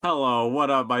Hello,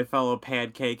 what up, my fellow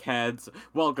pancake heads?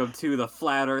 Welcome to the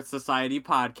Flat Earth Society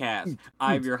podcast.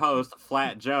 I'm your host,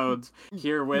 Flat Jones,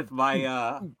 here with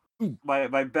my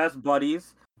best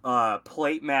buddies,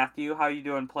 Plate Matthew. How you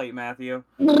doing, Plate Matthew?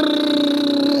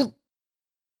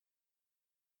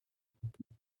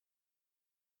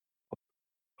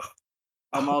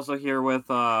 I'm also here with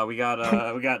we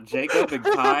got Jacob and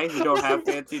Kai, who don't have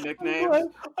fancy nicknames.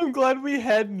 I'm glad we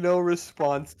had no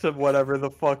response to whatever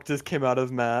the fuck just came out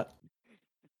of Matt.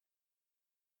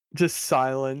 Just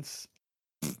silence.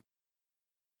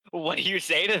 What do you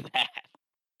say to that?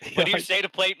 What do you say to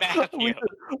Plate Matthew?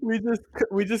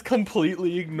 we just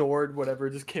completely ignored whatever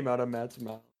just came out of Matt's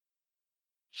mouth.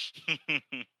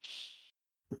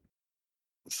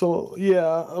 So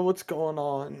yeah, what's going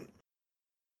on?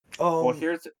 Well,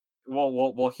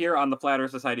 here on the Flat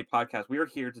Earth Society podcast, we are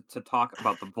here to talk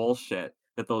about the bullshit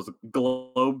that those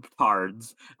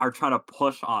globetards are trying to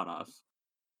push on us.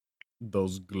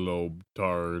 Those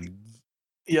globetards.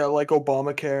 Yeah, like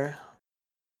Obamacare.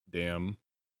 Damn.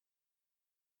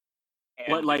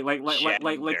 Like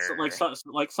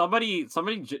somebody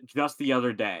just the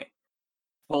other day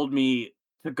told me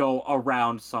to go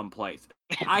around someplace.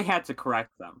 I had to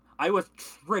correct them. I was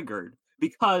triggered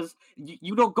because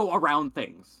you don't go around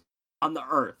things on the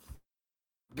earth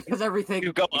because everything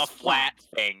You go is flat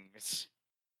things.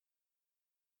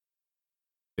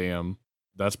 Damn.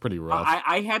 That's pretty rough.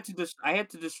 I had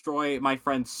to destroy my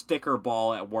friend's sticker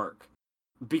ball at work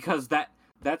because that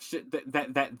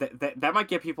might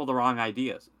give people the wrong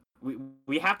ideas.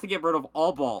 We have to get rid of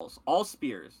all balls, all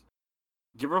spears.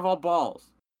 Get rid of all balls.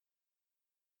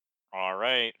 All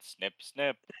right, snip,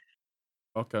 snip.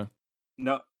 Okay.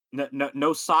 No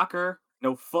soccer,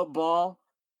 no football.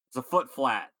 It's a foot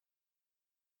flat.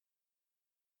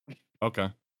 Okay.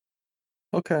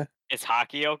 Okay. Is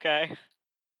hockey okay?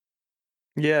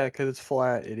 Yeah, because it's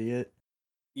flat, idiot.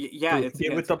 Yeah,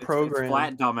 Get with the program. It's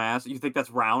flat, dumbass. You think that's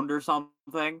round or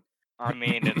something? I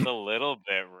mean, it's a little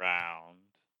bit round.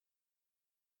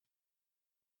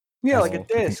 Yeah, Oh. like a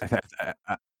disc.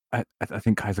 I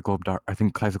think Kaiser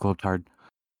Globetard.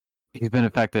 He's been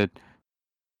affected.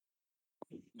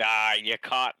 Nah, you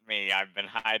caught me. I've been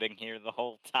hiding here the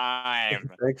whole time.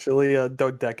 It's actually a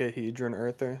dodecahedron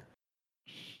earther.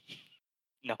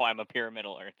 No, I'm a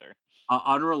pyramidal earther.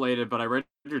 Unrelated, but I read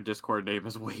your Discord name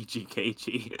as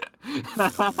WageyKG.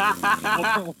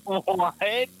 What?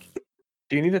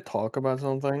 Do you need to talk about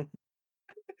something?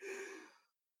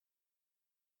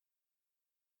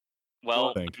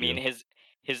 Well, Thank I mean, you.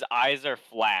 his eyes are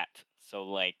flat, so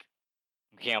like,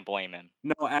 you can't blame him.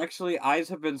 No, actually, eyes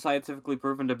have been scientifically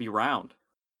proven to be round.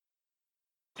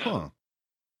 Huh.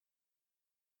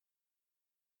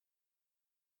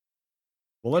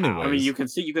 Well, anyways. I mean, you can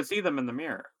see them in the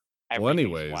mirror.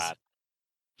 Everything's flat.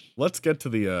 Let's get to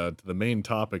the main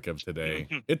topic of today.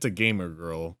 It's a gamer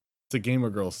girl. It's a gamer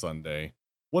girl Sunday.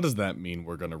 What does that mean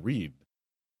we're gonna read?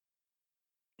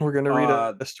 We're gonna read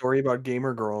a story about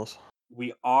gamer girls.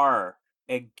 We are.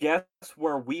 And guess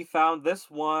where we found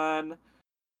this one?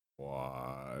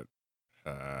 What?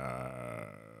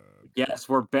 Yes,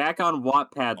 we're back on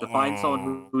Wattpad to find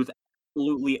someone who's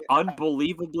absolutely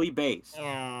unbelievably based.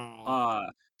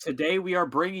 Today we are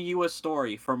bringing you a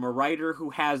story from a writer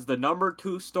who has the number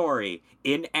 2 story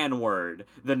in N-word,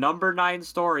 the number 9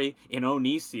 story in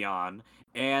Onision,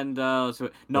 and so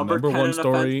number 10 1 in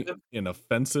story offensive, in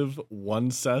offensive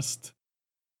one-cest,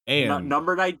 and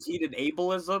number 19 in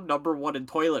ableism, number 1 in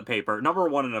toilet paper, number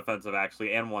 1 in offensive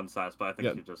actually, and one cess, but I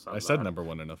think you just said I said that. number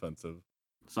 1 in offensive.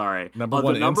 Sorry. Number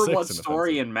 1 the number and 1 6 in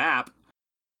story offensive. in map.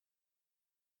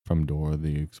 From Dora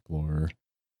the Explorer.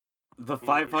 The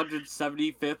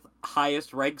 575th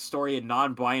highest ranked story in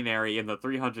non-binary and the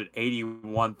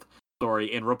 381th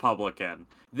story in Republican.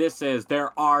 This is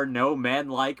There Are No Men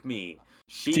Like Me.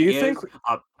 Do you think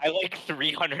I like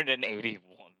 381.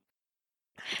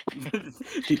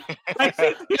 I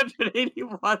said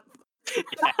 381.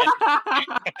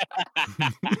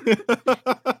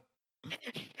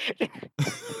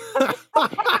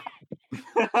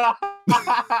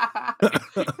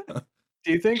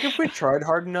 Do you think if we tried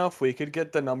hard enough, we could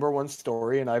get the number 1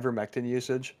 story in ivermectin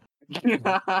usage?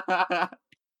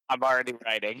 I'm already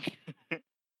writing.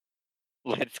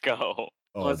 Let's go.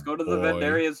 Let's go to the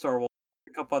veterinarian store. We'll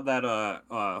pick up on that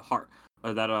heart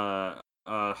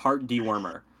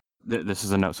dewormer. This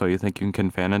is a note. So you think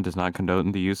Confanon does not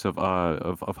condone the use of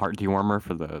heart dewormer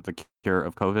for the cure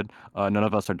of COVID? None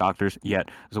of us are doctors yet,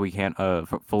 so we can't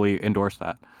fully endorse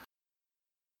that.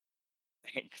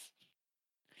 Thanks.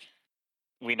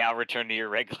 We now return to your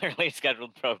regularly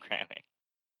scheduled programming.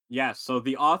 Yes, so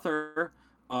the author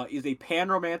is a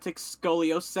panromantic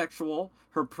scoliosexual.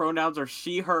 Her pronouns are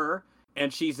she, her,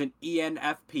 and she's an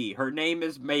ENFP. Her name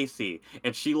is Macy,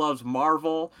 and she loves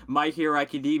Marvel, My Hero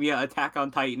Academia, Attack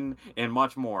on Titan, and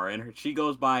much more. And she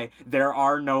goes by There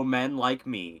Are No Men Like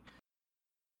Me.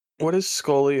 What is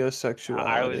scoliosexuality?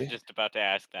 I was just about to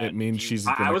ask that. It means Do you- she's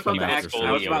I gonna was about come to after ask-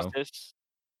 I was about- scoliosis?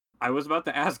 I was about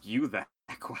to ask you that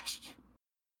question.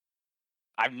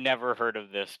 I've never heard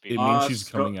of this It before. means she's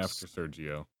Sco- coming after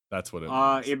Sergio. That's what it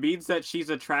means. It means that she's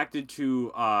attracted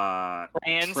to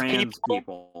Trans trans people?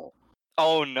 people.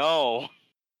 Oh no.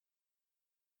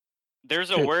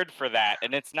 There's a Dude. word for that,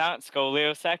 and it's not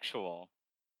scoliosexual.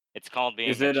 It's called being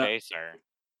Is a it a- chaser.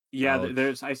 Yeah, Ouch.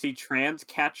 there's I see trans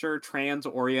catcher, trans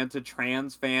oriented,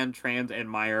 trans fan, trans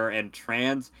admirer, and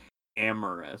trans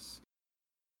amorous.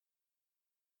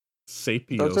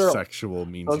 Sapiosexual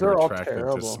means those you're are all attracted to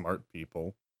terrible. smart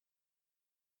people.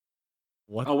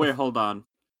 What? Oh the wait, hold on.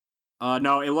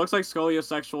 No, it looks like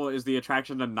scoliosexual is the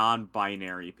attraction to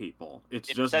non-binary people. It's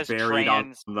It just says buried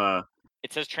trans- on the.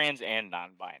 It says trans and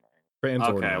non-binary. Trans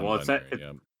or Okay, well, it's a- non-binary,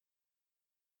 yeah.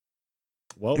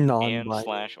 Well,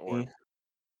 And/or.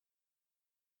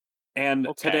 And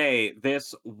Okay. today,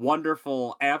 this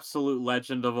wonderful, absolute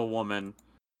legend of a woman,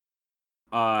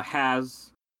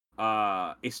 has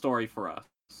a story for us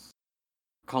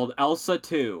called Elsa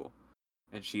 2,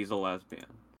 and she's a lesbian.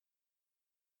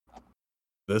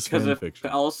 this Because if fanfiction.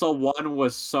 Elsa 1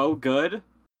 was so good,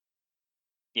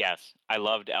 Yes, I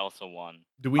loved Elsa 1.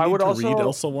 Do we I need would to read also-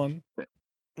 Elsa 1?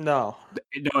 No.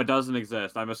 no, it doesn't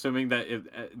exist. I'm assuming that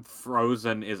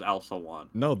Frozen is Elsa 1.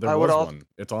 No, there I would was al- one.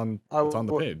 It's on I it's on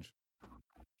the would- page.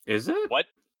 Is it? What?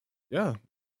 Yeah.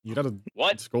 You gotta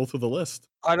What? scroll through the list.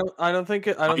 I don't think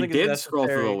it. I don't I think did it's scroll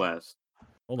through the necessary. list.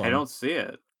 Hold on. I don't see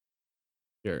it.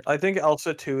 Here. I think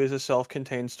Elsa 2 is a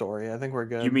self-contained story. I think we're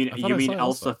good. You mean I thought I saw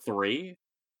Elsa Elsa. 3?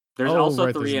 There's Oh, Elsa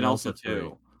right, 3 there's and an Elsa Elsa 2.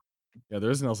 3. Yeah,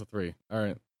 there is an Elsa 3. All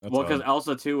right. That's Well, because odd.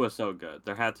 Elsa 2 was so good,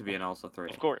 there had to be an Elsa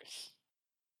 3. Of course.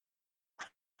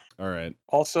 All right.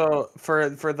 Also,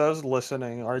 for those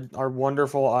listening, our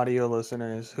wonderful audio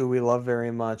listeners who we love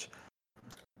very much,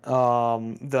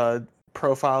 the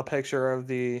profile picture of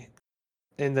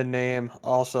in the name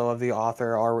also of the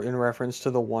author are in reference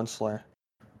to the Onceler.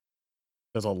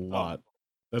 There's a lot.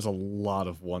 There's a lot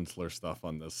of Onceler stuff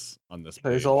on this There's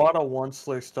page. a lot of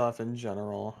Onceler stuff in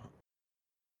general,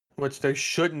 which there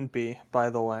shouldn't be, by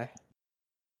the way.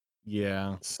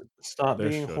 Yeah. Stop There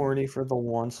being should. horny for the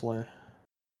Onceler.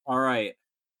 All right.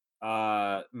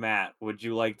 Matt, would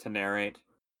you like to narrate?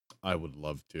 I would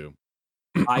love to.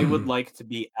 I would like to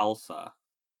be Elsa.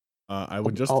 I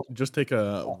would I'll- just take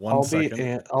a one I'll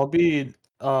second. I'll be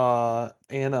Anna.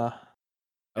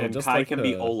 I would And just Kai like can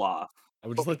be to- Olaf. I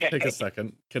would just like to take Okay. a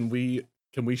second. Can we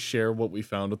share what we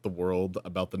found with the world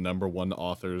about the #1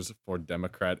 authors for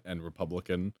Democrat and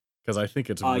Republican? Because I think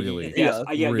it's really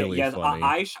really funny.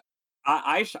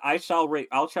 I shall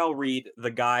read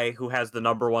the guy who has the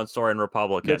 #1 story in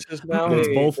Republican. This is now It's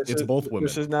both- this it's is- both women.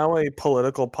 This is now a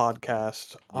political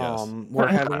podcast. Yes. We're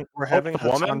having Both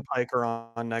women? Hassan Piker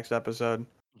on next episode.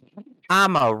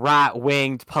 I'm a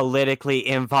right-winged, politically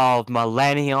involved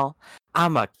millennial.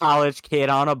 I'm a college kid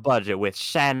on a budget with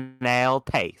Chanel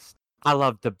taste. I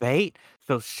love debate,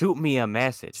 so shoot me a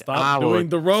message. Stop I will doing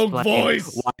the rogue explain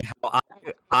voice. why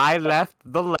I left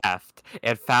the left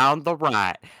and found the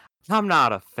right. I'm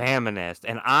not a feminist,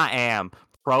 and I am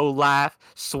pro-life,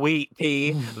 sweet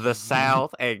tea, the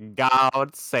South, and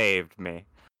God saved me.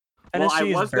 Well, I Tennessee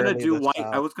is was gonna barely do the white.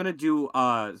 South. I was gonna do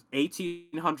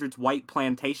 1800s white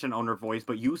plantation owner voice,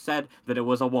 but you said that it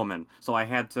was a woman, so I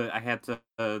had to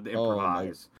Oh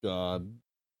improvise. my god.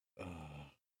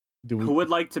 Do we, Who would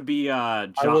like to be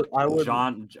John? I would-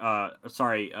 John.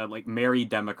 Like Mary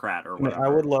Democrat or whatever. I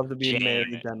would love to be Jane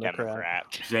Mary Democrat.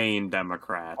 Jane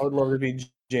Democrat. I would love to be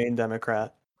Jane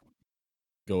Democrat.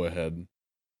 go ahead?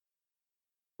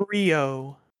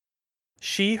 Rio.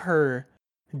 She, her.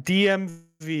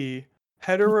 DMV.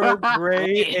 Hetero, gray,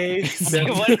 ace,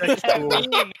 What does that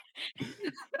mean?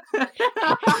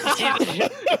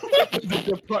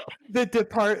 the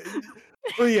depart.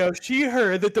 Rio. She,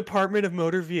 her. The Department of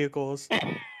Motor Vehicles.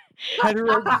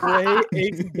 Hetero, gray,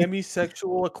 ace,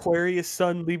 demisexual, Aquarius,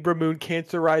 Sun, Libra, Moon,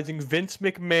 Cancer, Rising. Vince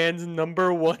McMahon's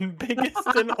 #1 biggest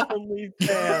and only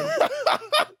fan.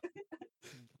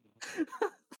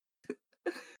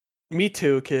 Me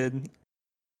too, kid.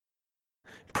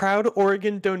 Proud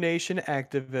Oregon donation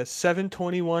activist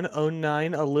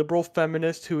 72109, a liberal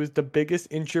feminist who is the biggest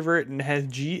introvert and has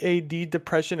GAD,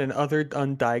 depression, and other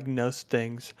undiagnosed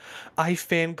things. I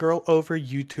fangirl over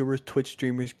YouTubers, Twitch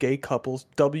streamers, gay couples,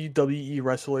 WWE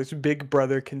wrestlers, Big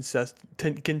Brother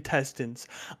contestants.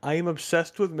 I am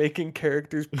obsessed with making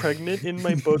characters pregnant in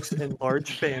my books and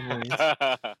large families.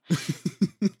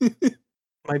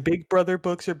 My Big Brother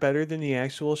books are better than the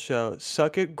actual show.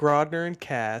 Suck it, Grodner and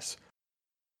Cass.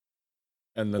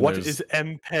 And then What is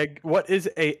MPEG? What is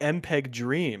a MPEG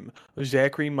dream?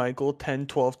 Zachary Michael 10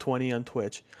 12 20 on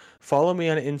Twitch. Follow me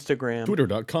on Instagram.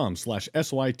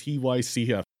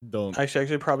 Twitter.com/SYTYCF. Don't. I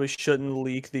actually probably shouldn't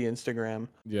leak the Instagram.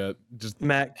 Yeah, just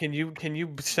Matt, can you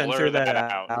censor that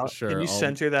out? Sure. Can you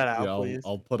censor that out, please?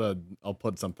 I'll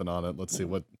put something on it. Let's see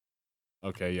what.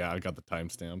 Okay, yeah, I got the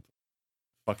timestamp.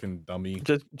 Fucking dummy.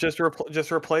 Just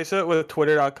replace it with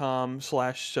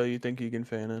twitter.com/so you think you can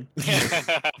fan in.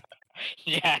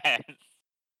 Yes.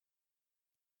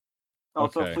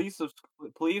 Also, Okay. please,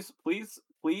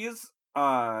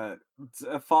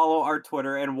 follow our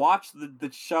Twitter and watch the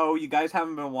show you guys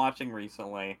haven't been watching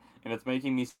recently, and it's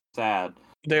making me sad.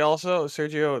 They also,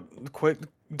 Sergio, quit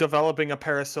developing a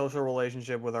parasocial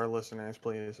relationship with our listeners,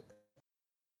 please.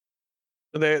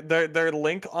 Their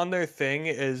link on their thing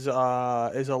is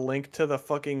a link to the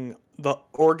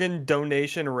organ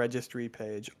donation registry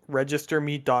page,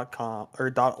 registerme.com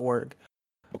or .org.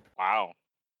 Wow.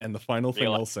 And the final thing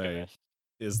Real I'll say activist.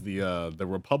 is the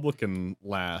Republican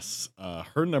lass.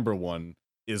 Her number one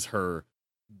is her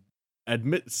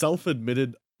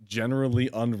self-admitted, generally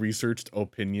unresearched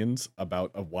opinions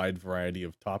about a wide variety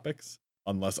of topics.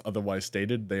 Unless otherwise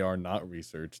stated, they are not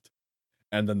researched.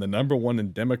 And then the number one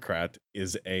in Democrat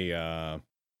is a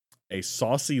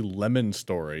saucy lemon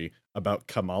story about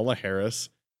Kamala Harris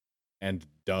and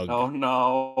Doug. Oh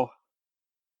no!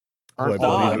 Who I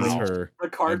believe is her the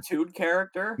cartoon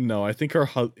character. No, I think her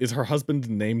husband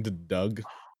named Doug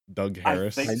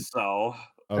Harris. I think so.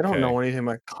 Okay. I don't know anything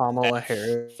about Kamala That's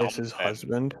Harris's something.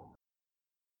 husband.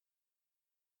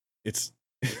 It's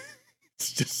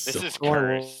just This so is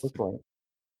cursed.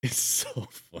 It's so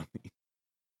funny.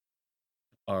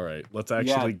 All right, let's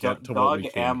actually get to what we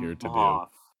came here to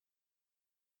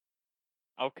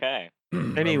Okay.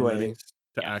 do. Anyways,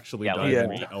 to actually Yeah,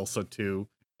 dive into Elsa 2,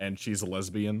 and she's a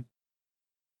lesbian.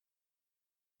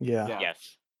 Yeah.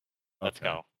 Yes. Let's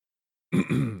Okay.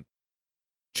 go.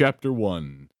 Chapter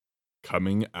 1,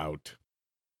 Coming Out.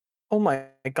 Oh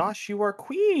my gosh, you are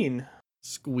queen.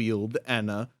 Squealed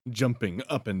Anna, jumping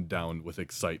up and down with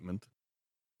excitement.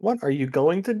 What are you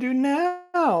going to do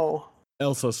now?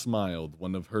 Elsa smiled,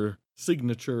 one of her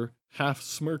signature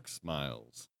half-smirk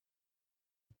smiles.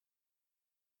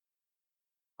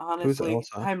 Honestly,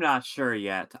 I'm not sure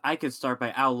yet. I could start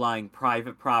by outlining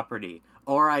private property,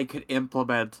 or I could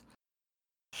implement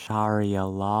Sharia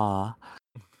law.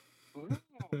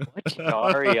 What's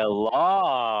Sharia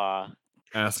law?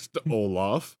 Asked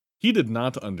Olaf. He did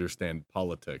not understand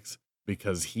politics,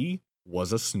 because he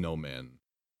was a snowman.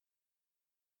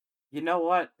 You know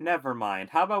what? Never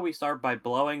mind. How about we start by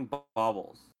blowing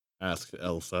bubbles? Asked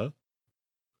Elsa.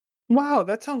 Wow,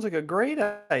 that sounds like a great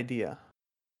idea.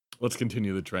 Let's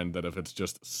continue the trend that if it's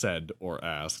just said or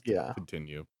asked,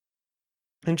 continue.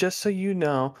 And just so you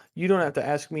know, you don't have to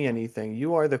ask me anything.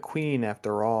 You are the queen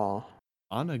after all.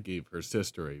 Anna gave her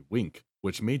sister a wink,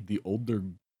 which made the older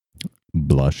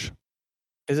blush.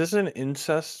 Is this an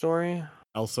incest story?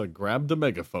 Elsa grabbed a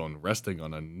megaphone resting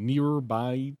on a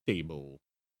nearby table.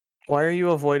 Why are you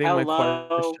avoiding my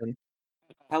question?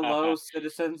 Hello,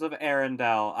 citizens of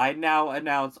Arendelle. I now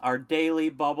announce our daily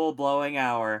bubble blowing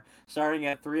hour. Starting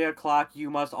at 3 o'clock,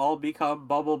 you must all become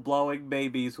bubble blowing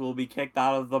babies who will be kicked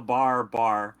out of the bar.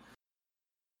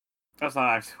 That's not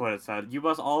actually what it said. You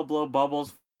must all blow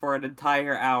bubbles for an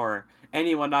entire hour.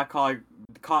 Anyone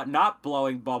caught not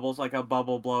blowing bubbles like a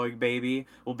bubble blowing baby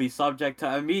will be subject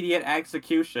to immediate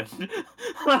execution.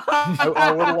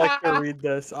 I would like to read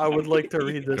this. I would like to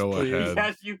read this, Go please. ahead.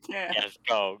 Yes, you can. Yes,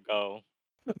 go.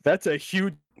 That's a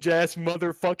huge ass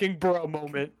motherfucking bro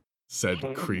moment, said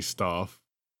Kristoff.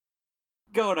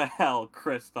 Go to hell,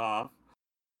 Kristoff.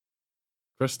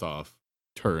 Kristoff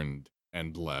turned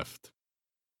and left.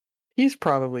 He's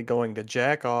probably going to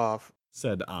jack off,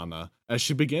 said Anna, as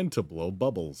she began to blow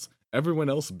bubbles. Everyone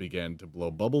else began to blow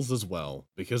bubbles as well,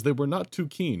 because they were not too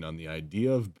keen on the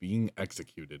idea of being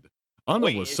executed.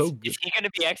 Anna was is he going to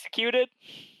be executed?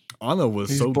 Anna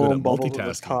was so good at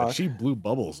multitasking that she blew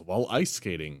bubbles while ice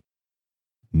skating.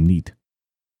 Neat.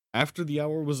 After the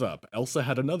hour was up, Elsa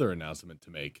had another announcement to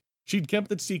make. She'd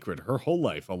kept it secret her whole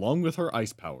life along with her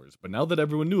ice powers, but now that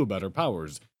everyone knew about her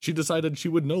powers, she decided she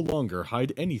would no longer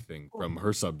hide anything from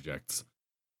her subjects.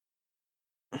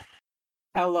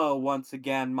 Hello once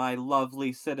again, my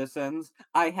lovely citizens.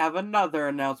 I have another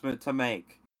announcement to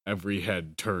make. Every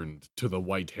head turned to the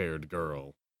white-haired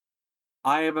girl.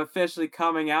 I am officially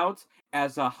coming out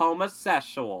as a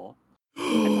homosexual.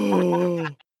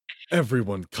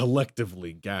 Everyone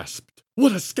collectively gasped.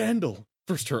 What a scandal!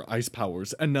 First her ice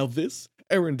powers, and now this?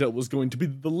 Arendelle was going to be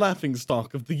the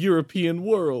laughingstock of the European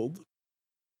world.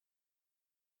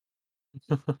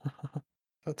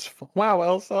 Wow,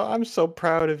 Elsa, I'm so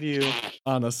proud of you.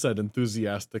 Anna said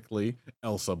enthusiastically.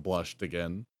 Elsa blushed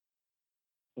again.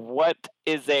 What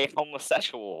is a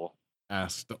homosexual?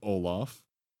 Asked Olaf.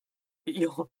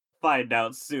 You'll find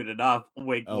out soon enough.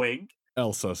 Wink, El- wink.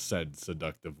 Elsa said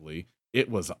seductively. It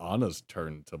was Anna's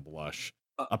turn to blush.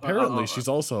 Apparently, she's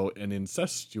also an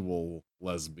incestual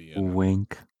lesbian.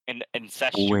 Wink. An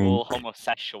incestual Wink.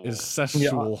 homosexual.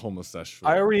 Incestual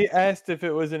homosexual. I already asked if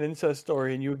it was an incest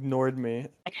story and you ignored me.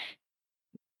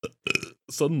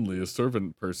 Suddenly, a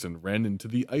servant person ran into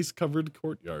the ice-covered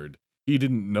courtyard. He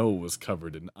didn't know it was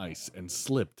covered in ice and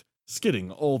slipped,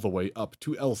 skidding all the way up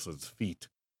to Elsa's feet.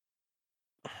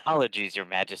 Apologies, Your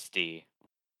Majesty.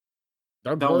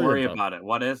 Don't worry about it.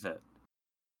 What is it?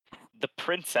 The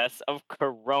Princess of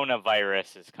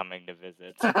Coronavirus is coming to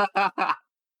visit.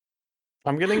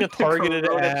 I'm getting a targeted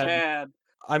Corona ad. Chad.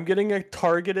 I'm getting a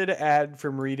targeted ad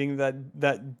from reading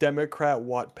that Democrat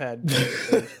Wattpad.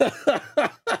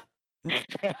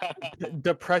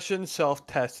 Depression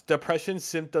self-test, depression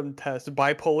symptom test,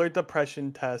 bipolar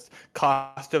depression test,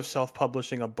 cost of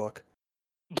self-publishing a book.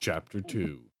 Chapter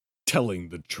 2. Telling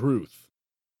the Truth.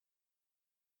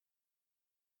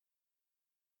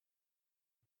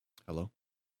 Hello?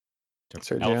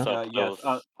 Sergio? Elsa.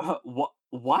 Yes.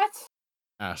 What?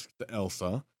 Asked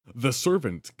Elsa. The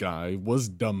servant guy was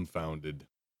dumbfounded.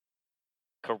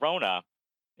 Corona.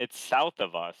 It's south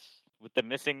of us. With the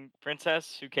missing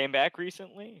princess who came back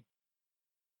recently.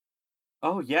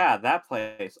 Oh yeah, that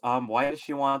place. Why does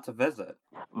she want to visit?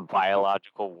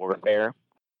 Biological warfare.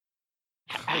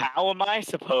 How am I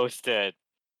supposed to?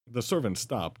 The servant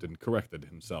stopped and corrected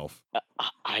himself.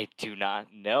 I do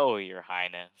not know, Your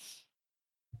Highness.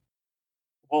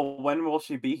 Well, when will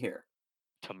she be here?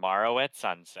 Tomorrow at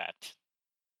sunset.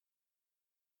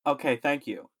 Okay, thank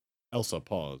you. Elsa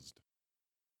paused.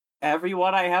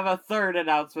 Everyone, I have a third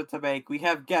announcement to make. We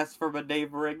have guests from a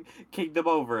neighboring kingdom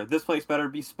over. This place better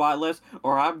be spotless,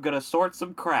 or I'm gonna sort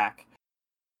some crack.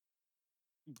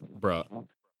 Bruh.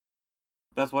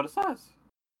 That's what it says.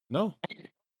 No.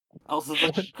 Elsa's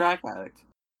a crack addict.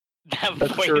 That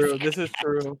That's voice- true. This is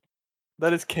true.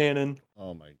 That is canon.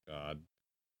 Oh my god.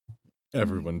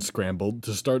 Everyone scrambled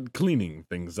to start cleaning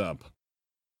things up.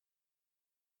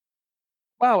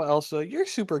 Wow, Elsa, you're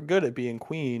super good at being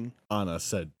queen. Anna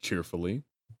said cheerfully.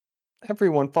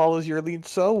 Everyone follows your lead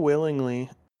so willingly.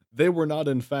 They were not,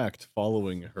 in fact,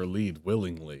 following her lead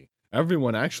willingly.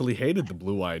 Everyone actually hated the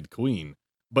blue-eyed queen,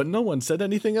 but no one said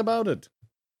anything about it.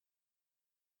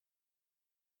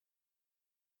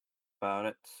 About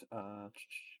it.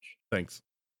 Thanks.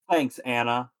 Thanks,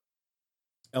 Anna.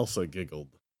 Elsa giggled.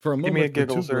 For a Give moment, me a the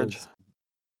giggle, two Serge. girls...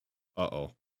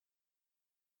 Uh-oh.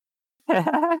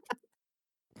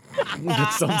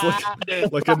 It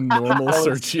sounds like a normal That was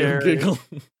Sergio scary. giggle.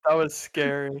 That was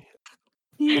scary.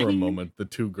 For a moment, the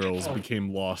two girls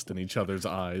became lost in each other's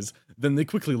eyes. Then they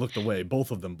quickly looked away,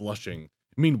 both of them blushing.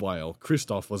 Meanwhile,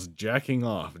 Kristoff was jacking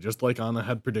off, just like Anna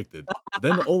had predicted.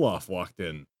 Then Olaf walked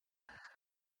in.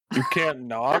 You can't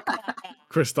knock.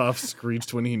 Kristoff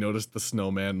screeched when he noticed the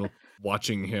snowman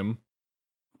watching him,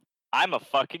 I'm a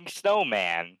fucking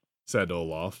snowman. said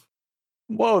Olaf.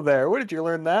 Whoa there, where did you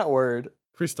learn that word?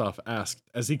 Kristoff asked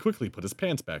as he quickly put his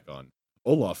pants back on.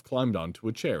 Olaf climbed onto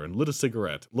a chair and lit a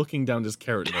cigarette, looking down his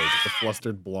carrot nose at the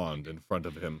flustered blonde in front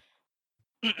of him.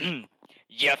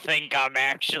 You think I'm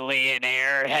actually an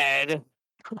airhead?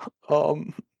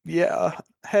 Yeah,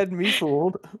 had me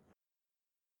fooled.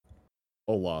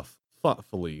 Olaf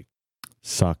thoughtfully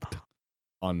sucked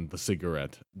on the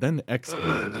cigarette, then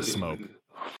exhaled the smoke.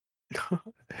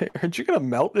 Hey, aren't you gonna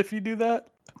melt if you do that?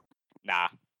 Nah.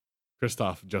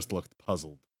 Kristoff just looked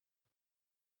puzzled.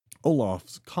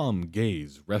 Olaf's calm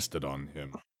gaze rested on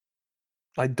him.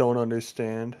 I don't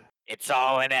understand. It's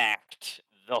all an act.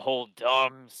 The whole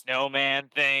dumb snowman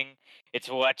thing. It's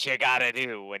what you gotta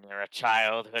do when you're a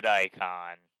childhood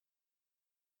icon.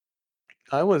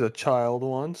 I was a child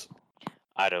once.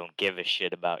 I don't give a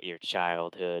shit about your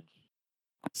childhood.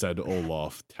 Said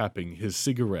Olaf, tapping his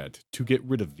cigarette to get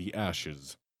rid of the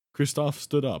ashes. Kristoff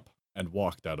stood up and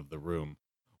walked out of the room.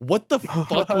 What the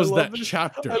fuck I was love that this-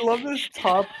 chapter? I love this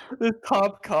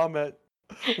top comment.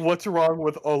 What's wrong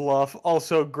with Olaf?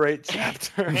 Also great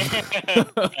chapter.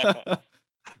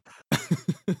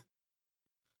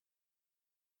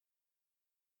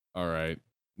 All right,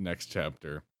 next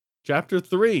chapter. Chapter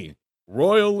 3,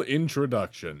 Royal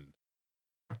Introduction.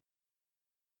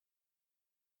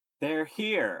 They're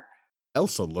here.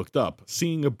 Elsa looked up,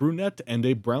 seeing a brunette and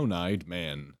a brown-eyed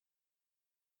man.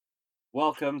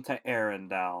 Welcome to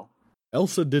Arendelle.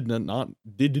 Elsa did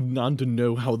not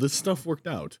know how this stuff worked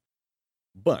out,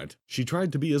 but she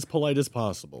tried to be as polite as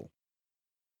possible.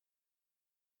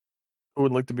 Who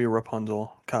would like to be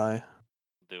Rapunzel? Kai.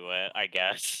 Do it, I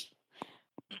guess.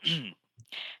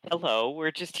 Hello,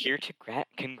 we're just here to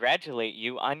congratulate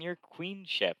you on your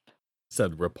queenship.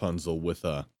 Said Rapunzel with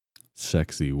a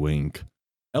sexy wink.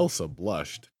 Elsa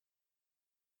blushed.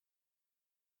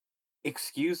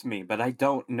 Excuse me, but I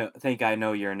don't think I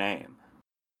know your name.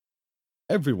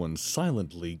 Everyone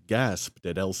silently gasped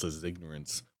at Elsa's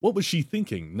ignorance. What was she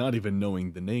thinking, not even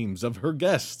knowing the names of her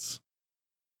guests?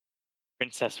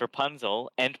 Princess Rapunzel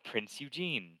and Prince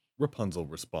Eugene. Rapunzel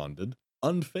responded,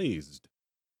 unfazed.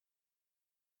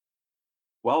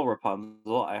 Well,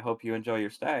 Rapunzel, I hope you enjoy your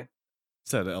stay.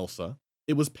 Said Elsa.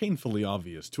 It was painfully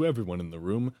obvious to everyone in the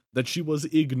room that she was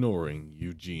ignoring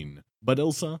Eugene, but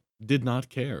Elsa did not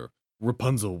care.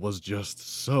 Rapunzel was just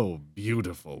so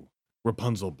beautiful.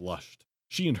 Rapunzel blushed.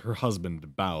 She and her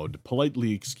husband bowed,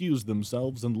 politely excused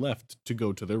themselves, and left to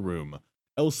go to their room.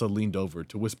 Elsa leaned over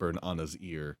to whisper in Anna's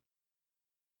ear.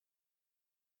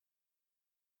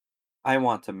 I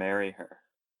want to marry her.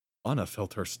 Anna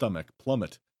felt her stomach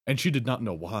plummet, and she did not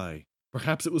know why.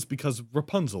 Perhaps it was because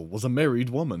Rapunzel was a married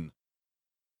woman.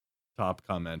 Top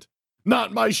comment.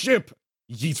 Not my ship!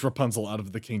 Yeets Rapunzel out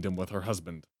of the kingdom with her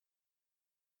husband.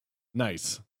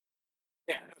 Nice.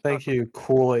 Thank you,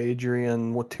 cool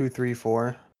Adrian.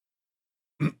 234.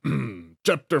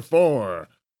 Chapter 4,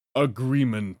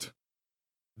 Agreement.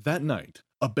 That night,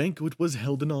 a banquet was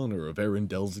held in honor of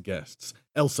Arendelle's guests.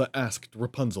 Elsa asked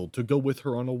Rapunzel to go with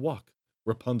her on a walk.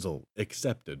 Rapunzel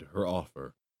accepted her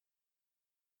offer.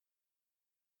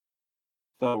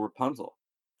 So, Rapunzel,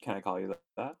 can I call you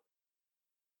that?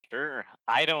 Sure,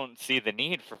 I don't see the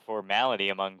need for formality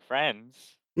among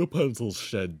friends. Rapunzel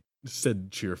said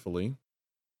cheerfully.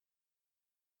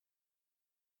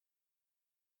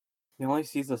 He only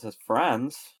sees us as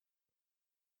friends.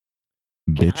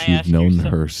 Can I ask you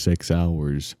some- 6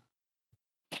 hours.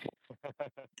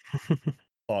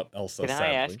 Thought Elsa Can sadly.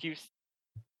 I ask you?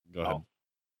 Go ahead.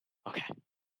 Okay.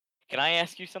 Can I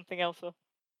ask you something, Elsa?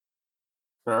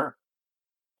 Sure.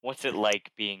 What's it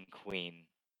like being queen?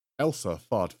 Elsa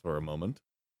thought for a moment.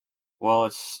 Well,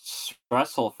 it's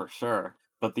stressful for sure.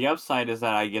 But the upside is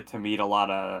that I get to meet a lot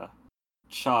of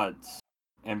chuds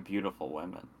and beautiful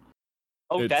women.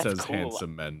 Oh, It that's says cool.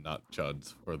 handsome men, not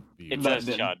chuds. For the It says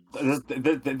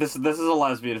chuds. This is a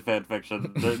lesbian fan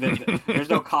fiction. There's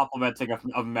no complimenting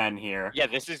of men here. Yeah,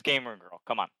 this is Gamer Girl.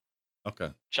 Come on,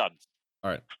 Okay. chuds.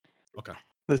 All right. Okay.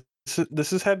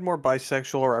 This has had more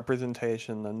bisexual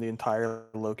representation than the entire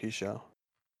Loki show.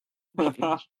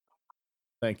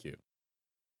 Thank you.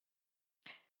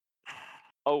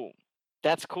 Oh,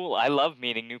 that's cool. I love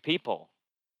meeting new people.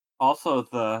 Also,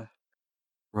 the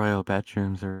Royal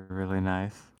bedrooms are really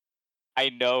nice. I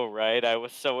know, right? I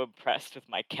was so impressed with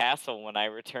my castle when I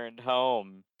returned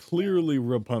home. Clearly,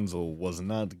 Rapunzel was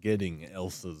not getting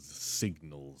Elsa's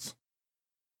signals.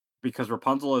 because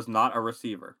Rapunzel is not a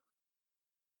receiver.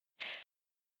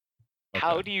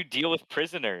 How Okay. do you deal with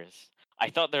prisoners? I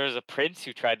thought there was a prince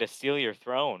who tried to steal your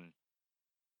throne.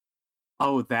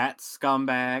 Oh, that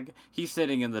scumbag. He's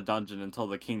sitting in the dungeon until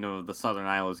the Kingdom of the Southern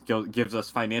Isles gives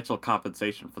us financial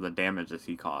compensation for the damages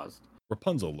he caused.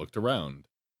 Rapunzel looked around.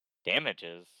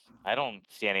 Damages? I don't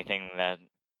see anything that.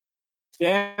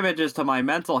 Damages to my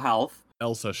mental health.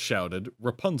 Elsa shouted.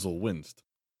 Rapunzel winced.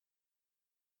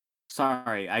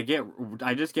 Sorry, I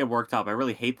just get worked up. I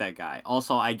really hate that guy.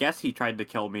 Also, I guess he tried to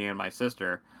kill me and my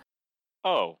sister.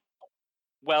 Oh.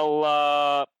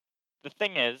 Well, the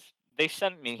thing is, they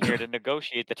sent me here to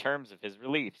negotiate the terms of his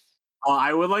release.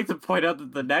 I would like to point out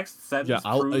that the next sentence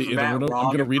proves you know Matt what, wrong.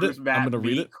 I'm gonna and read it. proves Matt I'm gonna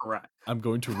read me it. correct. I'm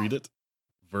going to read it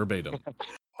verbatim.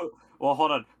 Well,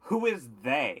 hold on. Who is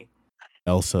they?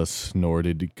 Elsa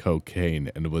snorted cocaine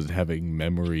and was having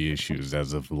memory issues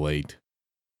as of late.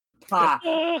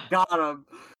 Ha! Got him.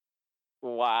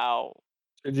 Wow.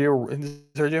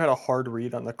 Sergio had a hard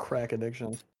read on the crack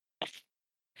addiction.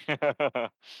 The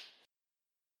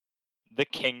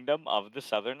Kingdom of the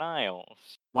Southern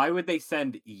Isles. Why would they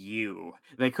send you?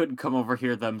 They couldn't come over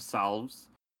here themselves.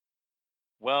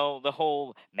 Well, the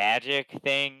whole magic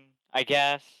thing, I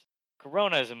guess.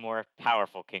 Corona is a more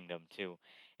powerful kingdom, too,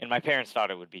 and my parents thought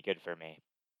it would be good for me.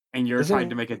 And you're trying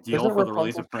to make a deal Isn't for the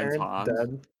release Rapunzel's of Prince parents Hans?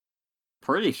 dead?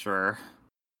 Pretty sure.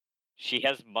 She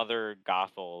has Mother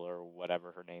Gothel, or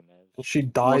whatever her name is. She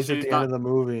dies at she's the not- end of the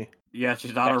movie. Yeah,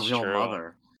 she's not That's a real true.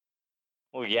 mother.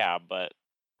 Well, yeah, but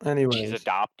she's Anyways,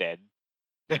 adopted.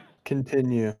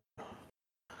 continue.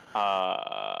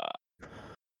 Uh,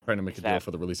 Trying to make Is a deal that-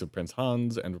 for the release of Prince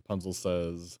Hans, and Rapunzel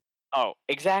says, oh,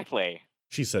 exactly.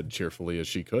 she said cheerfully as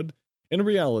she could. In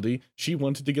reality, she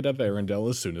wanted to get out of Arendelle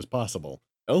as soon as possible.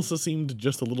 Elsa seemed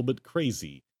just a little bit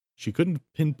crazy. She couldn't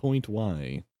pinpoint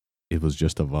why. It was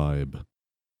just a vibe.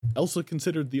 Elsa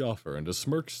considered the offer, and a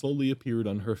smirk slowly appeared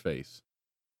on her face.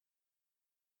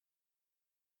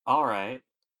 All right,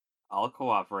 I'll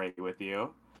cooperate with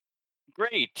you.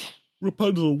 Great.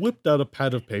 Rapunzel whipped out a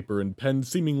pad of paper and pen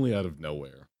seemingly out of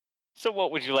nowhere. So,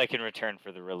 what would you like in return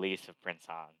for the release of Prince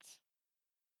Hans?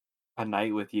 A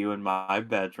night with you in my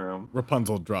bedroom.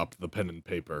 Rapunzel dropped the pen and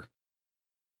paper.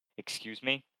 Excuse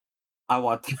me? I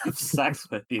want to have sex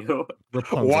with you.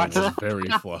 Rapunzel What? was very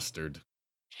flustered.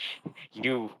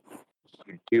 You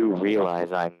do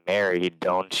realize I'm married,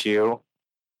 don't you?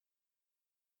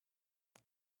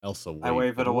 Elsa I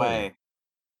wave it away.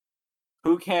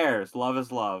 Who cares? Love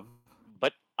is love.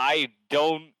 But I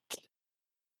don't.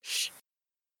 Shh.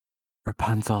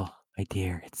 Rapunzel, my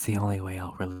dear, it's the only way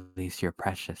I'll release your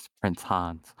precious Prince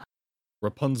Hans.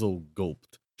 Rapunzel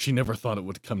gulped. She never thought it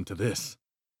would come to this.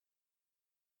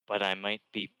 But I might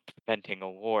be preventing a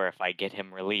war if I get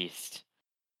him released.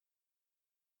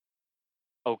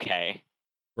 Okay.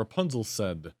 Rapunzel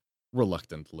said,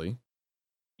 reluctantly,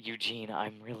 Eugene,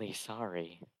 I'm really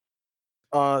sorry.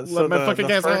 So Let my fucking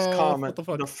the gas first off. comment, What the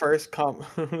fuck?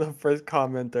 the first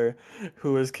commenter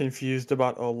who was confused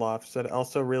about Olaf said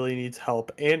Elsa really needs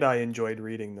help, and I enjoyed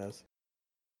reading this.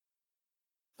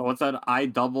 Someone said I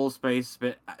double space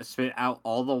spit out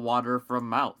all the water from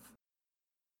mouth.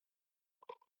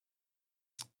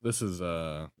 This is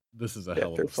a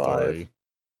hell of Chapter a story. 5.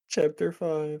 Chapter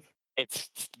 5. It's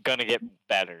gonna get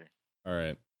better. All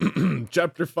right.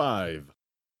 Chapter 5.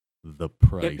 The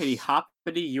price. Hippity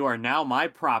hoppity, you are now my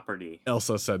property.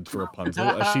 Elsa said to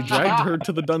Rapunzel as she dragged her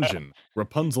to the dungeon.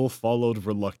 Rapunzel followed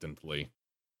reluctantly.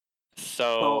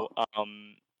 So,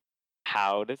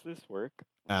 how does this work?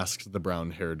 Asked the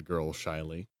brown-haired girl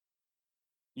shyly.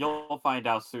 You'll find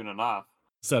out soon enough.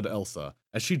 Said Elsa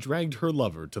as she dragged her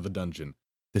lover to the dungeon.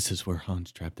 This is where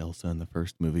Hans trapped Elsa in the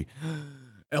first movie.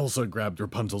 Elsa grabbed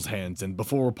Rapunzel's hands and,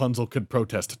 before Rapunzel could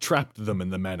protest, trapped them in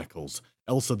the manacles.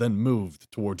 Elsa then moved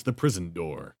towards the prison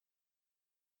door.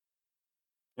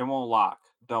 It won't lock.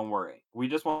 Don't worry. We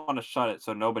just want to shut it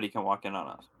so nobody can walk in on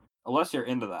us. Unless you're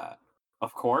into that.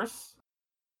 Of course.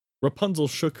 Rapunzel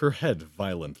shook her head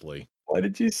violently. Why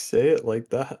did you say it like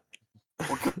that?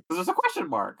 Well, 'cause there's a question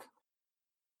mark.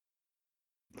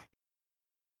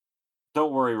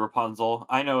 Don't worry, Rapunzel.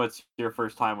 I know it's your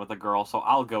first time with a girl, so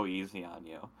I'll go easy on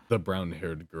you. The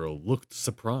brown-haired girl looked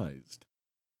surprised.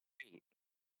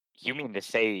 You mean to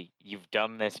say you've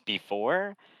done this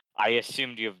before? I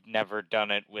assumed you've never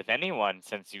done it with anyone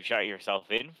since you shut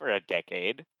yourself in for a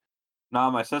decade. Nah,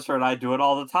 my sister and I do it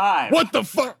all the time. What the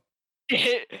fuck?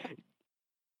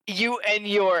 You and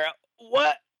your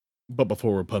what? But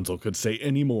before Rapunzel could say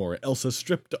any more, Elsa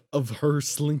stripped of her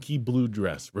slinky blue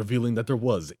dress, revealing that there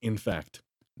was, in fact,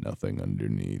 nothing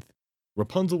underneath.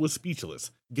 Rapunzel was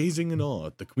speechless, gazing in awe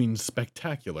at the queen's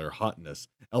spectacular hotness.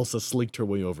 Elsa slicked her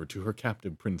way over to her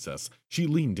captive princess. She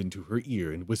leaned into her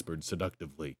ear and whispered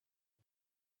seductively.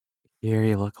 Here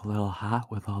you look a little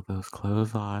hot with all those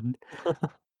clothes on.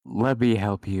 Let me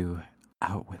help you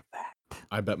out with that.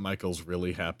 I bet Michael's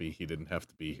really happy he didn't have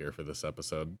to be here for this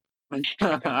episode.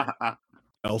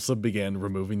 Elsa began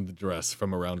removing the dress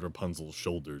from around Rapunzel's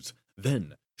shoulders.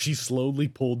 Then, she slowly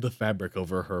pulled the fabric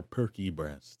over her perky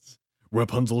breasts.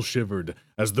 Rapunzel shivered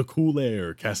as the cool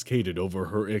air cascaded over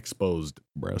her exposed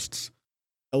breasts.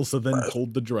 Elsa then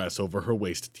pulled the dress over her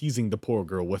waist, teasing the poor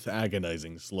girl with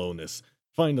agonizing slowness.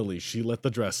 Finally, she let the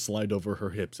dress slide over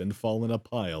her hips and fall in a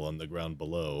pile on the ground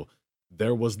below.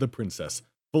 There was the princess,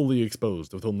 fully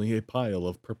exposed with only a pile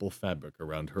of purple fabric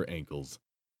around her ankles.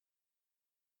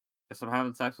 Guess I'm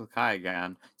having sex with Kai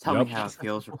again. Tell Yep. me how it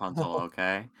feels, Rapunzel,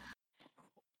 okay?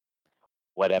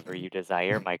 Whatever you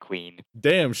desire, my queen.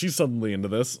 Damn, she's suddenly into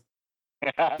this.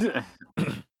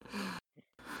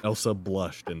 Elsa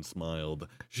blushed and smiled.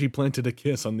 She planted a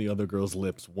kiss on the other girl's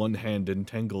lips, one hand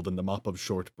entangled in the mop of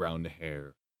short brown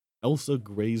hair. Elsa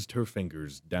grazed her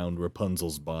fingers down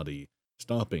Rapunzel's body,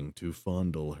 stopping to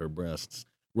fondle her breasts.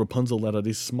 Rapunzel let out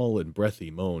a small and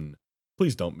breathy moan.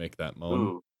 Please don't make that moan.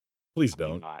 Ooh. Please Do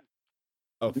don't. not.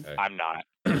 Okay. I'm not.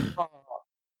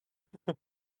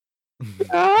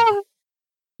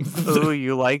 Ooh,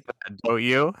 you like that, don't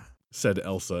you? Said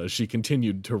Elsa as she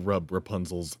continued to rub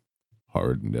Rapunzel's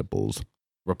hard nipples.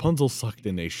 Rapunzel sucked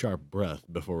in a sharp breath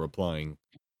before replying.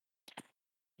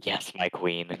 Yes, my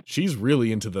queen. She's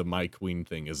really into the my queen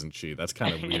thing, isn't she? That's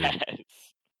kind of weird. Yes.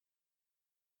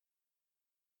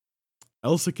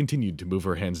 Elsa continued to move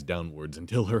her hands downwards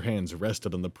until her hands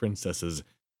rested on the princess's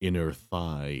inner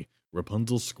thigh.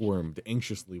 Rapunzel squirmed,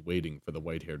 anxiously waiting for the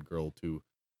white-haired girl to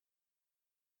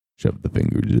shove the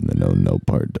fingers in the no-no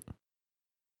part.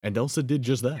 And Elsa did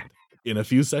just that. In a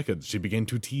few seconds, she began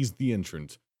to tease the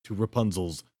entrance to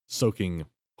Rapunzel's soaking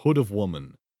hood of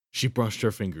woman. She brushed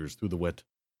her fingers through the wet,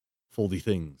 foldy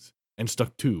things and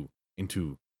stuck two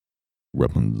into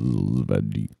Rapunzel's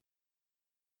veggie.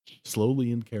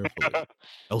 Slowly and carefully,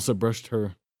 Elsa brushed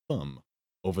her thumb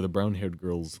over the brown-haired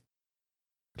girl's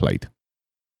clit,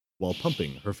 while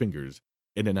pumping her fingers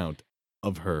in and out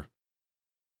of her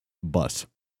butt,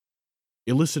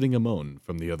 eliciting a moan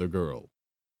from the other girl.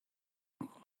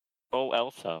 Oh,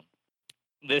 Elsa.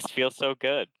 This feels so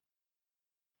good.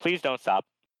 Please don't stop.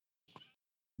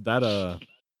 That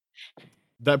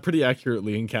pretty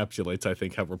accurately encapsulates, I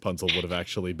think, how Rapunzel would have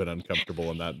actually been uncomfortable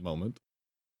in that moment.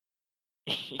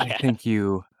 I Yeah. think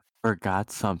you forgot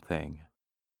something,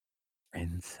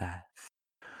 princess.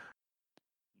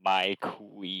 My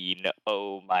queen.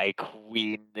 Oh, my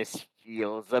queen. This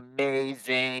feels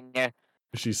amazing.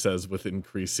 She says with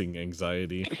increasing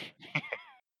anxiety.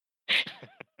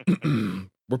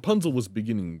 Rapunzel was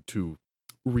beginning to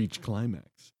reach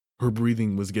climax. Her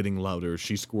breathing was getting louder.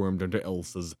 She squirmed under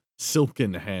Elsa's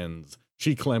silken hands.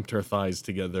 She clamped her thighs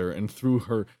together and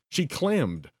she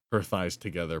clammed her thighs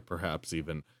together, perhaps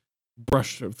even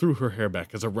threw her hair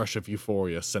back as a rush of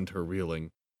euphoria sent her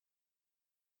reeling.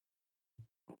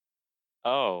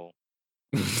 Oh.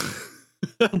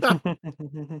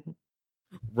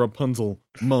 Rapunzel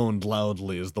moaned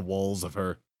loudly as the walls of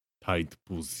her tight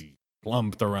pussy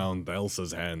clumped around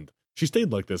Elsa's hand. She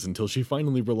stayed like this until she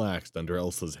finally relaxed under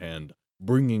Elsa's hand,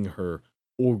 bringing her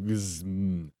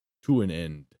orgasm to an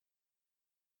end.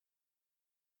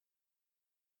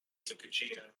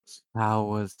 How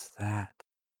was that,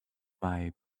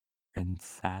 my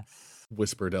princess?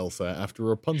 Whispered Elsa after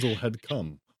Rapunzel had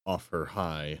come off her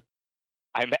high.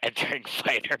 I'm entering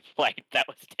fight or flight. That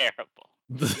was terrible.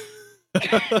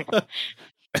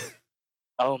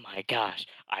 Oh my gosh,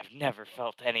 I've never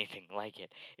felt anything like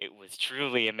it. It was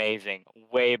truly amazing.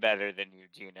 Way better than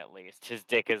Eugene, at least. His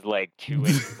dick is like 2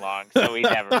 inches long, so he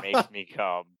never makes me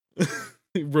come.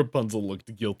 Rapunzel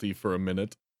looked guilty for a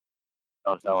minute.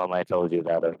 Don't tell him I told you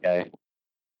that, okay?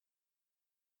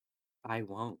 I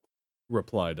won't.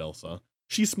 Replied Elsa.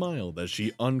 She smiled as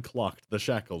she unclocked the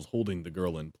shackles holding the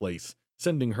girl in place,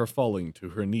 sending her falling to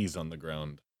her knees on the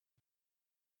ground.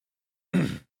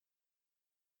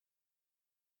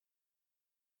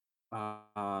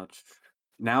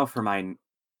 Now for my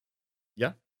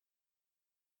Yeah?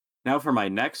 Now for my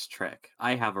next trick,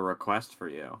 I have a request for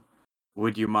you.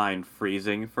 Would you mind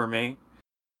freezing for me?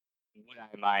 Would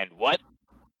I mind what?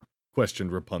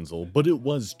 Questioned Rapunzel, but it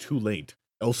was too late.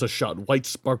 Elsa shot white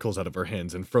sparkles out of her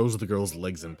hands and froze the girl's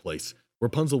legs in place.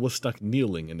 Rapunzel was stuck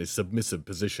kneeling in a submissive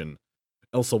position.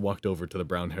 Elsa walked over to the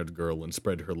brown-haired girl and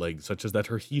spread her legs such as that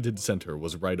her heated center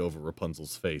was right over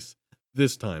Rapunzel's face.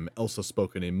 This time, Elsa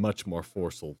spoke in a much more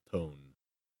forceful tone.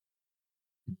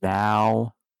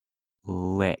 Now,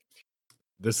 lick.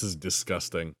 This is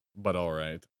disgusting, but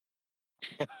alright.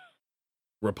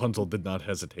 Rapunzel did not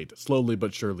hesitate. Slowly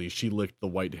but surely, she licked the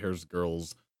white-haired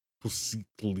girl's pussy.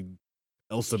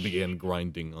 Elsa began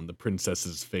grinding on the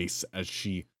princess's face as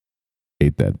she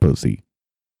ate that pussy.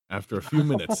 After a few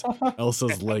minutes,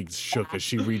 Elsa's legs shook as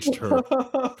she reached her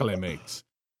climax.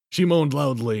 She moaned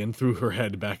loudly and threw her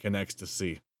head back in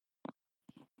ecstasy.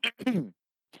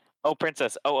 Oh,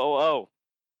 princess. Oh.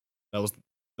 That was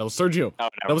Sergio. Oh,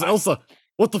 That was Elsa.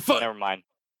 What the fuck? Never mind.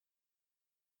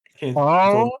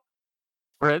 Oh,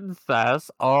 princess.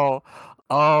 Oh.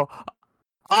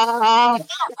 Ah!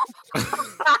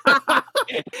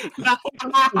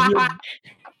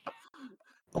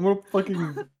 I'm gonna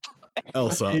fucking.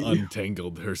 Elsa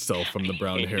untangled herself from the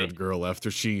brown-haired girl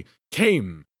after she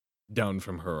came down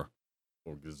from her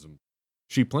orgasm.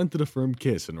 She planted a firm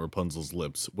kiss in Rapunzel's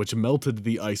lips, which melted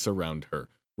the ice around her.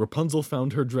 Rapunzel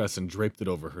found her dress and draped it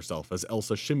over herself as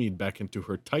Elsa shimmied back into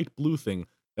her tight blue thing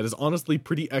that is honestly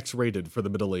pretty X-rated for the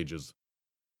Middle Ages.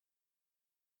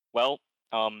 Well,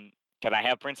 can I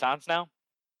have Prince Hans now?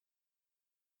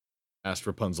 Asked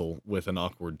Rapunzel with an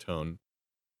awkward tone.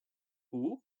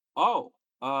 Who? Oh,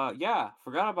 yeah,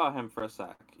 forgot about him for a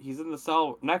sec. He's in the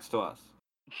cell next to us.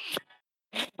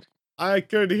 I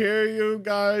could hear you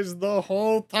guys the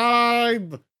whole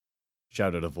time,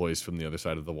 shouted a voice from the other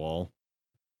side of the wall.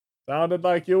 Sounded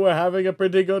like you were having a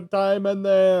pretty good time in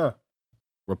there.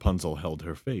 Rapunzel held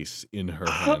her face in her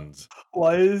hands.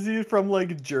 Why is he from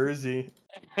like Jersey?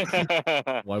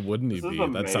 Why wouldn't he This is be?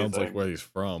 That sounds like amazing. where he's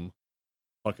from.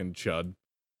 Fucking chud.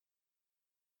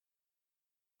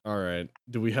 Alright.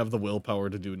 Do we have the willpower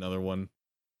to do another one?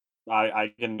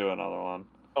 I can do another one.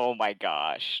 Oh my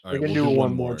gosh. We Alright, can we'll do do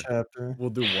one more chapter. We'll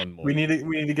do one more. We need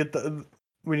to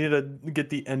get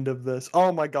the end of this.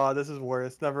 Oh my god, this is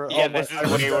worse. Never. Yeah, oh my, this I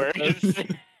is way regret this. worse.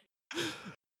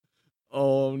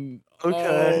 Okay.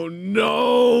 Oh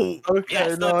no! Okay,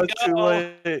 Yes, no, let's it's too go.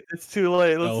 late. It's too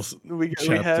late. Else- We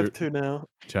chapter- have to now.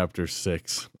 Chapter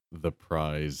 6, The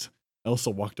Prize. Elsa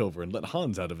walked over and let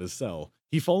Hans out of his cell.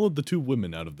 He followed the two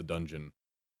women out of the dungeon.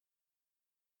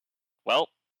 Well,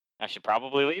 I should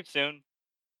probably leave soon.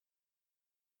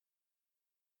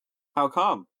 How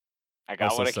come? I got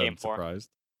Elsa what I said, came for. surprised.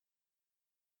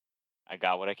 I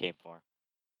got what I came for.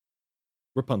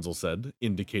 Rapunzel said,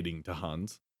 indicating to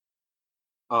Hans.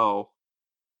 Oh.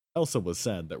 Elsa was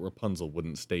sad that Rapunzel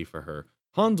wouldn't stay for her.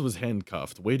 Hans was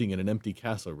handcuffed, waiting in an empty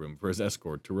castle room for his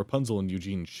escort to Rapunzel and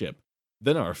Eugene's ship.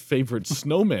 Then our favorite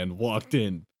snowman walked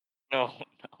in. No,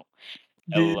 no.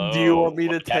 Do you Hello, want me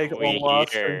to what have take we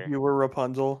Olaf here? since you were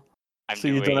Rapunzel? I'm So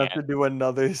you doing don't have it. to do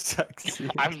another sex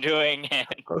scene. I'm doing it.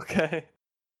 Okay.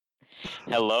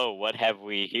 Hello, what have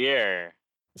we here?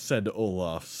 Said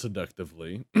Olaf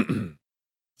seductively.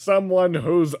 Someone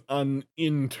who's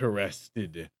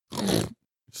uninterested.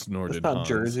 Snorted It's not Hans.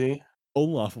 Jersey.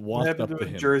 Olaf What walked happened up to to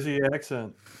a him. Jersey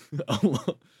accent?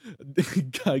 The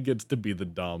guy gets to be the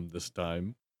dom this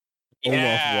time. Yeah.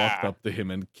 Olaf walked up to him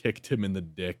and kicked him in the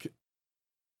dick.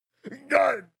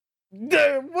 God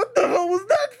damn, what the hell was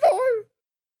that for?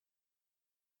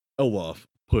 Olaf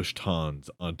pushed Hans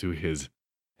onto his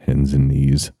hands and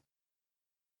knees.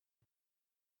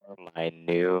 My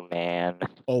new man.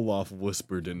 Olaf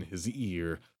whispered in his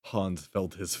ear. Hans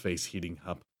felt his face heating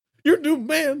up. Your new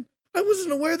man? I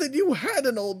wasn't aware that you had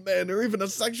an old man or even a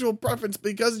sexual preference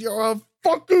because you're a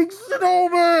fucking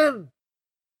snowman!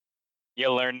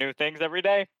 You learn new things every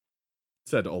day.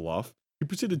 Said Olaf. He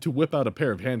proceeded to whip out a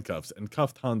pair of handcuffs and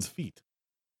cuffed Hans' feet.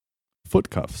 Foot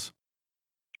cuffs.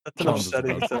 That's an Hans was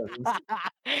upsetting about- sentence.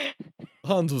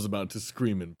 Hans was about to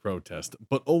scream in protest,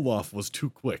 but Olaf was too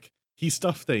quick. He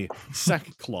stuffed a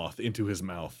sackcloth into his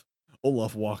mouth.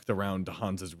 Olaf walked around to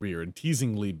Hans's rear and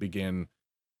teasingly began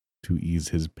to ease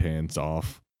his pants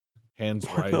off. Hands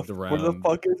writhed around.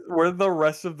 Where are the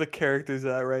rest of the characters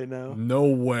at right now?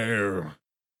 Nowhere.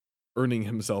 Earning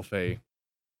himself a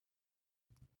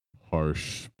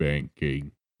harsh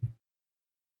spanking.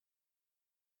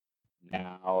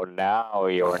 Now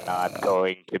you're not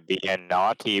going to be a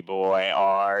naughty boy,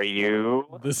 are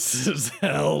you? This is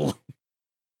hell.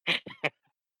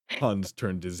 Hans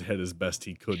turned his head as best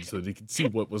he could so that he could see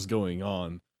what was going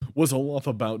on. Was Olaf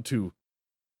about to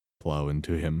plow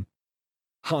into him?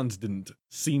 Hans didn't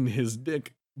seen his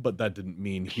dick, but that didn't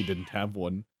mean he didn't have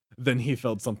one. Then he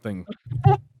felt something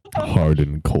hard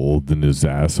and cold in his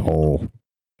asshole.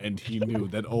 And he knew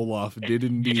that Olaf did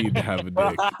indeed have a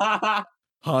dick.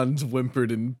 Hans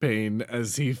whimpered in pain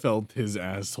as he felt his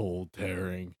asshole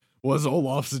tearing. Was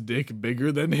Olaf's dick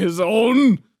bigger than his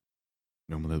own?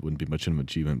 Normally that wouldn't be much of an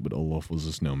achievement, but Olaf was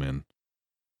a snowman.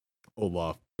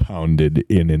 Olaf pounded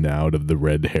in and out of the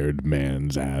red-haired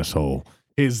man's asshole.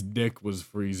 His dick was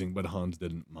freezing, but Hans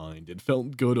didn't mind. It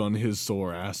felt good on his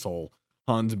sore asshole.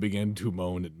 Hans began to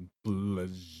moan and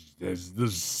blush as the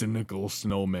cynical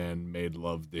snowman made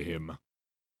love to him.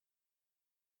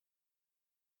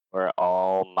 We're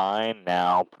all mine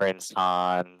now, Prince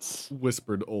Hans.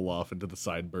 Whispered Olaf into the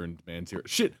sideburned man's ear.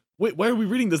 Shit! Wait, why are we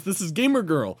reading this? This is Gamer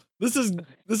Girl. This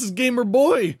is Gamer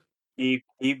Boy.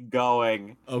 Keep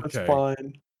going. That's Okay.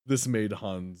 fine. This made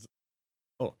Hans.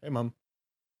 Oh, hey, Mom.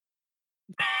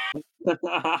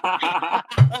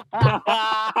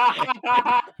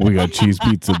 We got cheese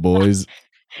pizza, boys.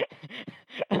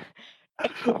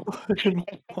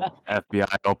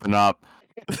 FBI, open up.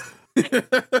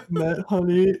 Matt,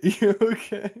 honey, you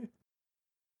okay?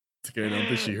 It's okay, I don't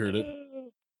think she heard it. I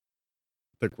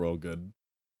think we're all good.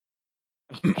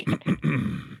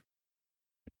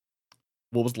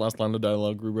 What was the last line of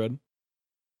dialogue we read?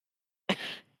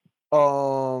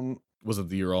 Was it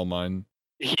the "You're all mine"?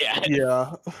 Yeah,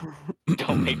 Yeah.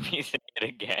 don't make me say it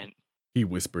again. He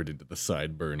whispered into the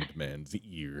sideburned man's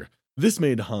ear. This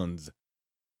made Hans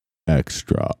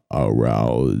extra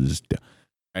aroused,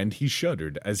 and he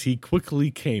shuddered as he quickly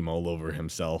came all over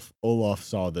himself. Olaf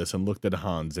saw this and looked at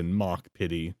Hans in mock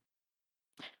pity.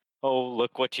 Oh,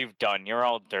 look what you've done. You're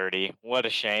all dirty. What a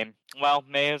shame. Well,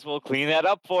 may as well clean that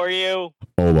up for you.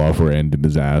 Olaf rammed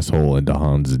his asshole into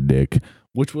Hans' dick,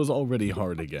 which was already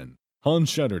hard again. Hans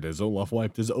shuddered as Olaf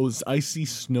wiped his icy,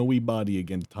 snowy body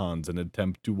against Hans in an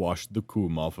attempt to wash the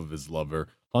cum off of his lover.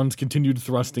 Hans continued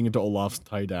thrusting into Olaf's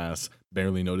tight ass,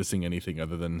 barely noticing anything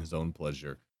other than his own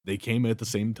pleasure. They came at the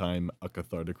same time, a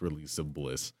cathartic release of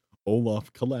bliss.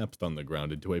 Olaf collapsed on the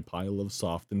ground into a pile of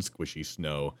soft and squishy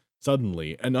snow.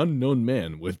 Suddenly, an unknown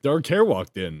man with dark hair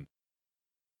walked in.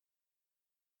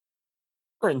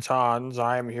 Prince Hans,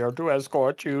 I am here to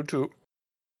escort you to...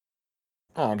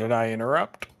 Oh, did I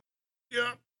interrupt?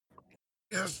 Yeah.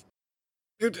 Yes.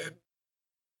 You did.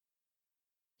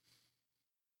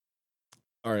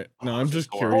 All right. Now I'm just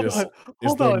curious.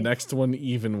 Is the next one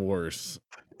even worse?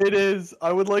 It is.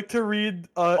 I would like to read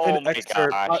an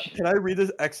excerpt. Can I read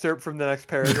this excerpt from the next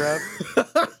paragraph?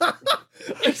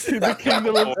 To the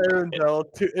kingdom of Arendelle,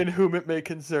 in whom it may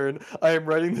concern, I am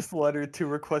writing this letter to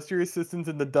request your assistance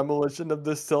in the demolition of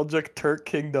the Seljuk Turk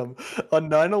kingdom on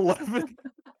 9/11.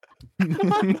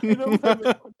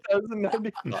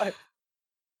 2095.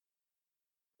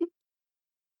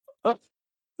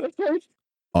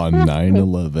 On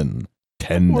 9/11,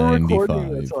 We're recording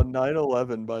 1095. this on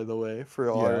 9/11, by the way,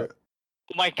 for our Oh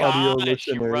my audio gosh,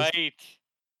 you're listeners. right.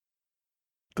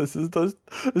 This is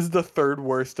the third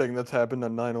worst thing that's happened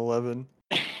on 9/11.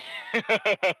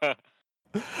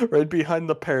 Right behind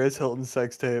the Paris Hilton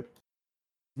sex tape.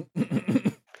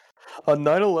 On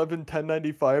 9/11,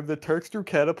 1095, the Turks threw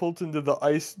catapults into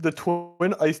the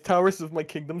twin ice towers of my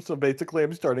kingdom, so basically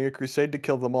I'm starting a crusade to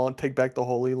kill them all and take back the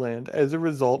Holy Land. As a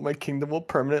result, my kingdom will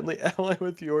permanently ally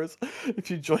with yours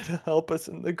if you join to help us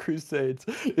in the crusades.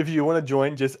 If you want to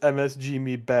join, just MSG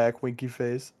me back, winky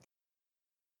face.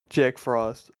 Jack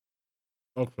Frost.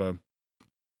 Okay.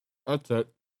 That's it.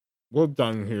 We're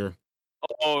done here.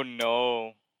 Oh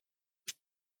no.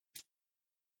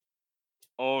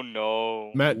 Oh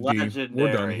no. Matt D, Legendary.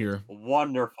 we're done here.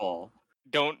 Wonderful.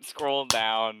 Don't scroll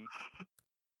down.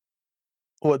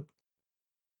 What?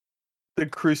 The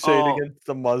crusade against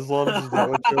the Muslims? Is that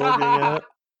what you're looking at?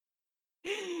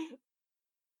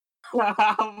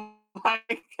 Oh my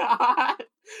god.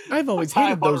 I've always I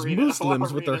hated wanna those read it, I wanna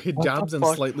Muslims with their read it. hijabs and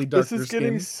fuck? slightly darker This is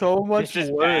getting skins. so much This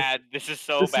is worse. bad. This is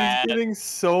so This bad. is getting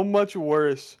so much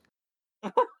worse.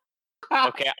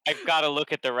 Okay, I've got to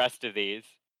look at the rest of these.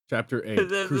 Chapter 8,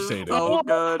 This Crusading. is so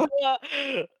good.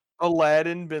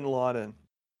 Aladdin bin Laden.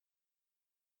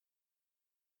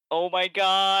 Oh my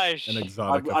gosh. An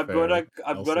exotic I'm affair. gonna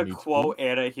Elsa meets quote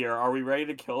Anna here. Are we ready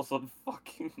to kill some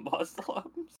fucking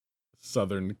Muslims?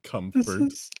 Southern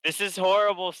comfort. This is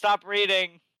horrible. Stop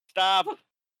reading. Stop.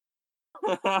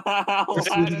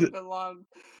 Aladdin bin Laden.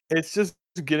 It's just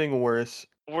getting worse.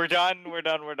 We're done. We're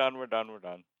done. We're done. We're done. We're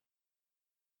done.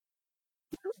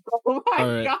 Oh my All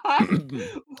right. god!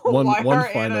 One Why are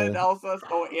Anna final- and Elsa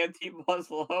so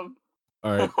anti-Muslim?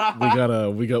 All right,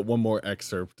 we got one more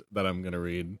excerpt that I'm gonna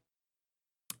read.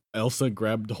 Elsa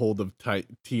grabbed hold of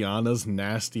Tiana's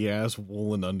nasty ass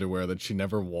woolen underwear that she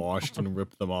never washed and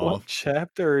ripped them What off.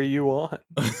 chapter are you on?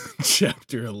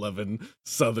 Chapter 11,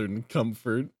 Southern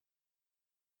Comfort.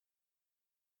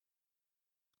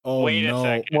 Oh Wait a no!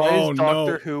 second. Why Oh is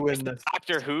Doctor no! Who in this?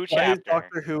 Doctor Who Why is chapter.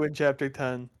 Doctor Who in chapter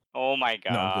 10? Oh my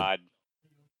god.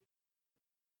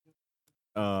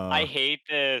 I hate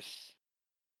this.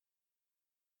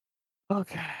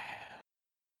 Okay.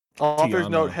 Author's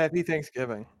Tiana. note: Happy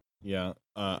Thanksgiving. Yeah,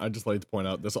 I'd just like to point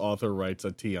out this author writes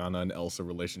a Tiana and Elsa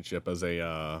relationship as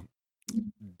a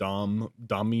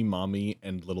dommy mommy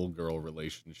and little girl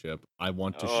relationship. I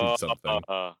want to shoot something.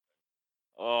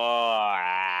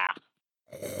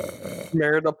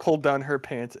 Merida pulled down her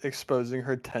pants, exposing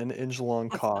her 10-inch long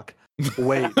cock.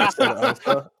 Wait, said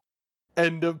Elsa.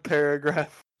 End of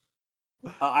paragraph.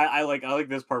 I like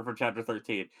this part from chapter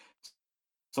 13.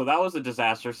 So that was a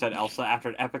disaster, said Elsa after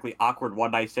an epically awkward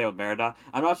one-night stand with Merida.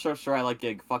 I'm not so sure I like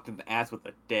getting fucked in the ass with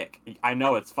a dick. I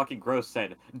know, it's fucking gross,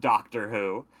 said Doctor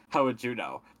Who. How would you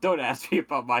know? Don't ask me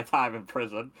about my time in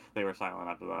prison. They were silent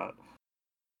after that.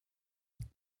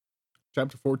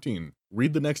 Chapter 14.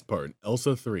 Read the next part.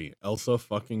 Elsa 3. Elsa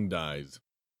fucking dies.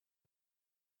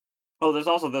 Oh, there's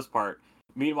also this part.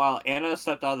 Meanwhile, Anna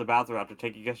stepped out of the bathroom after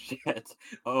taking a shit.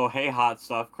 Oh, hey, hot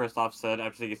stuff, Kristoff said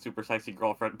after seeing a super sexy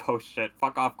girlfriend post shit.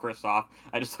 Fuck off, Kristoff.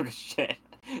 I just took a shit.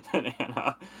 Then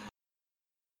Anna.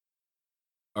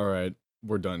 Alright,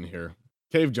 we're done here.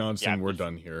 Cave Johnson, we're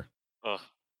done here. Ugh.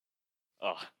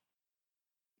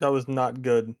 That was not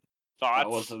good.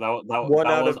 Thoughts? That One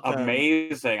out was of 10.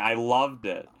 amazing. I loved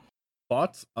it.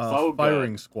 Thoughts? So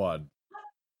Firing good. Squad.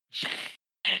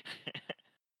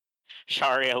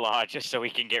 Sharia law just so we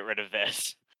can get rid of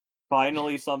this.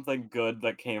 Finally, something good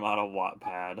that came out of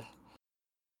Wattpad.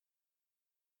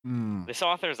 This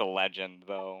author's a legend,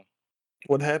 though.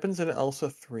 What happens in Elsa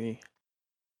 3?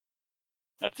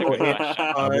 That's a Oh, good Anna, question.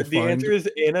 I will the find- answer is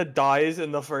Anna dies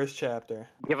in the first chapter.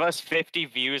 Give us 50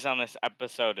 views on this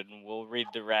episode, and we'll read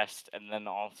the rest, and then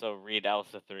also read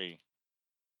Elsa 3.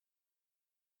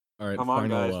 All right, Come on,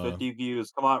 final, guys, 50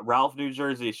 views. Come on, Ralph, New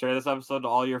Jersey, share this episode to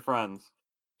all your friends.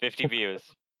 50 views.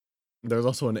 There's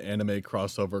also an anime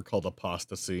crossover called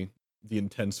Apostasy, the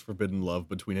intense forbidden love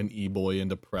between an e-boy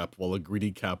and a prep while a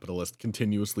greedy capitalist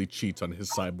continuously cheats on his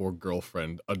cyborg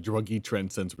girlfriend, a druggie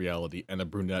transcends reality, and a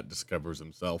brunette discovers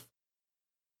himself.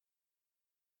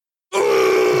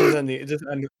 Just end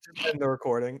the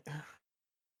recording.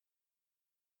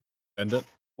 End it?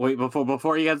 Wait,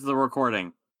 before he gets the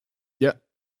recording. Yeah.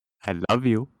 I love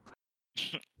you.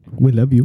 We love you.